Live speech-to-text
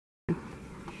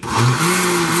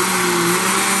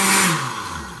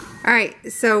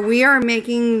Alright, so we are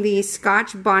making the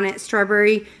Scotch Bonnet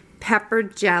Strawberry Pepper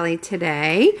Jelly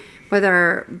today with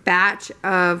our batch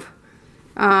of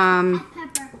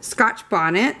Scotch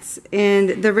Bonnets.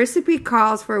 And the recipe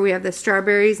calls for, we have the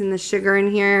strawberries and the sugar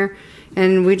in here.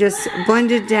 And we just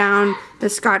blended down the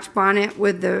Scotch Bonnet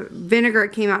with the vinegar.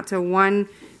 It came out to 1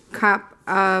 cup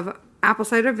of apple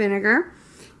cider vinegar.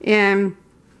 And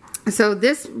so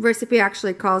this recipe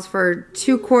actually calls for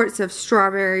 2 quarts of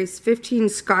strawberries, 15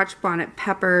 Scotch Bonnet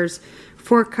Peppers,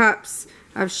 4 cups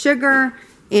of sugar,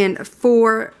 and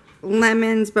 4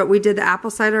 lemons. But we did the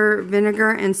apple cider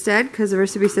vinegar instead because the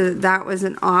recipe said that was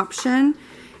an option.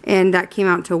 And that came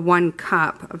out to 1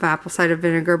 cup of apple cider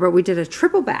vinegar. But we did a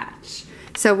triple batch.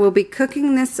 So we'll be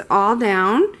cooking this all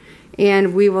down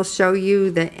and we will show you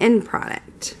the end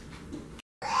product.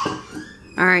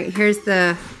 Alright, here's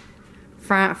the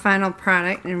final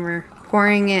product, and we're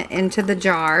pouring it into the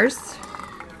jars.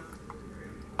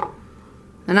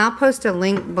 And I'll post a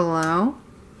link below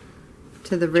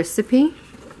to the recipe.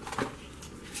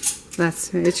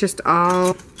 It's just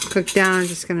all cooked down. I'm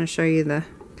just going to show you the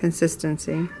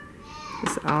consistency.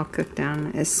 It's all cooked down.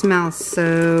 It smells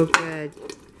so good.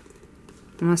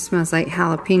 Almost smells like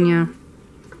jalapeno.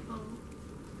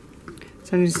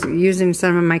 So I'm just using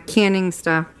some of my canning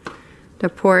stuff to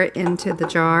pour it into the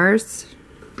jars.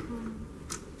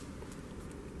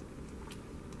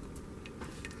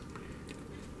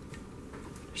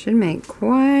 Should make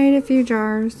quite a few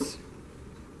jars.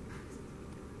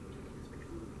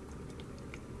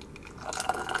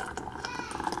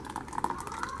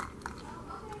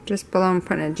 Just below, I'm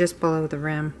putting it just below the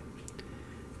rim.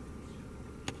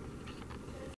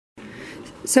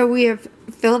 So we have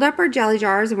filled up our jelly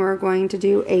jars and we're going to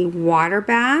do a water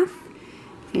bath.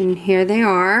 And here they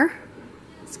are.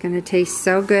 It's going to taste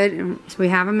so good. And so we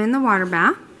have them in the water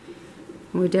bath.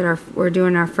 We're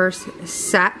doing our first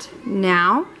set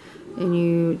now, and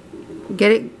you get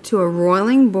it to a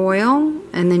roiling boil,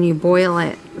 and then you boil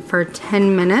it for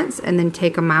 10 minutes, and then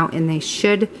take them out, and they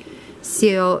should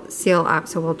seal up.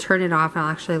 So we'll turn it off. I'll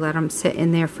actually let them sit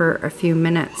in there for a few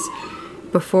minutes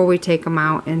before we take them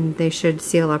out, and they should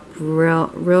seal up real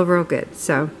good.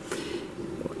 So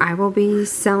I will be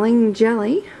selling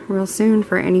jelly real soon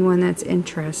for anyone that's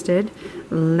interested.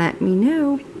 Let me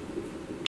know.